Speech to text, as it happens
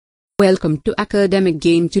Welcome to Academic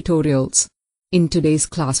Game Tutorials. In today's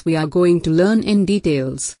class we are going to learn in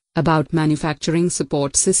details about manufacturing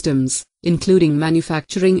support systems, including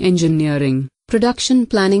manufacturing engineering, production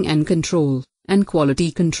planning and control, and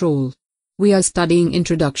quality control. We are studying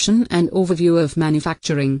introduction and overview of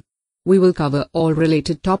manufacturing. We will cover all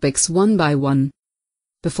related topics one by one.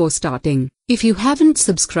 Before starting, if you haven't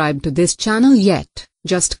subscribed to this channel yet,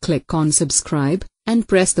 just click on subscribe and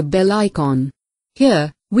press the bell icon.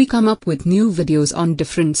 Here, we come up with new videos on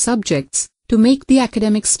different subjects to make the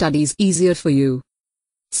academic studies easier for you.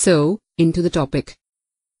 So, into the topic.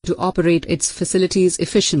 To operate its facilities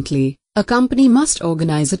efficiently, a company must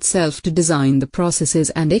organize itself to design the processes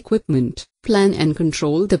and equipment, plan and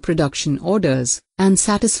control the production orders, and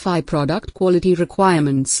satisfy product quality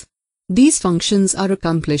requirements. These functions are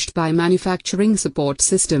accomplished by manufacturing support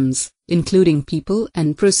systems, including people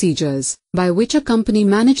and procedures, by which a company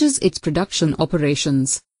manages its production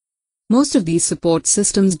operations. Most of these support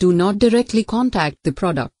systems do not directly contact the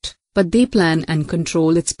product, but they plan and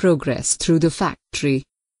control its progress through the factory.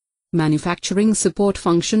 Manufacturing support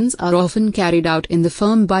functions are often carried out in the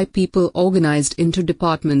firm by people organized into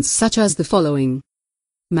departments such as the following.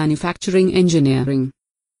 Manufacturing engineering.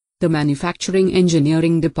 The manufacturing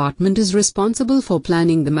engineering department is responsible for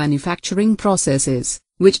planning the manufacturing processes,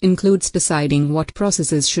 which includes deciding what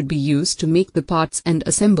processes should be used to make the parts and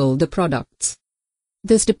assemble the products.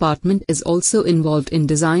 This department is also involved in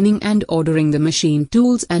designing and ordering the machine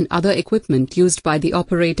tools and other equipment used by the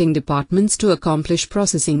operating departments to accomplish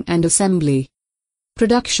processing and assembly.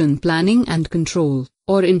 Production planning and control,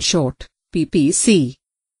 or in short, PPC.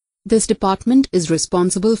 This department is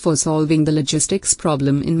responsible for solving the logistics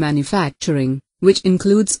problem in manufacturing, which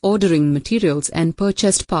includes ordering materials and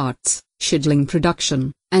purchased parts, scheduling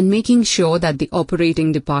production, and making sure that the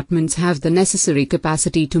operating departments have the necessary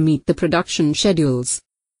capacity to meet the production schedules.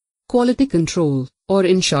 Quality control, or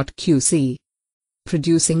in short QC.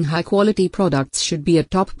 Producing high-quality products should be a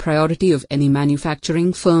top priority of any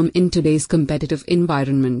manufacturing firm in today's competitive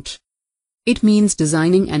environment. It means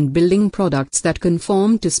designing and building products that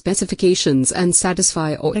conform to specifications and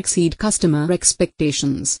satisfy or exceed customer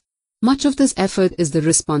expectations. Much of this effort is the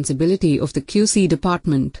responsibility of the QC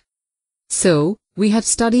department. So, we have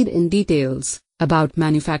studied in details about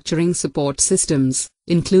manufacturing support systems,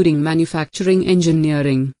 including manufacturing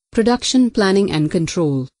engineering, production planning and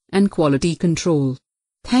control, and quality control.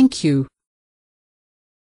 Thank you.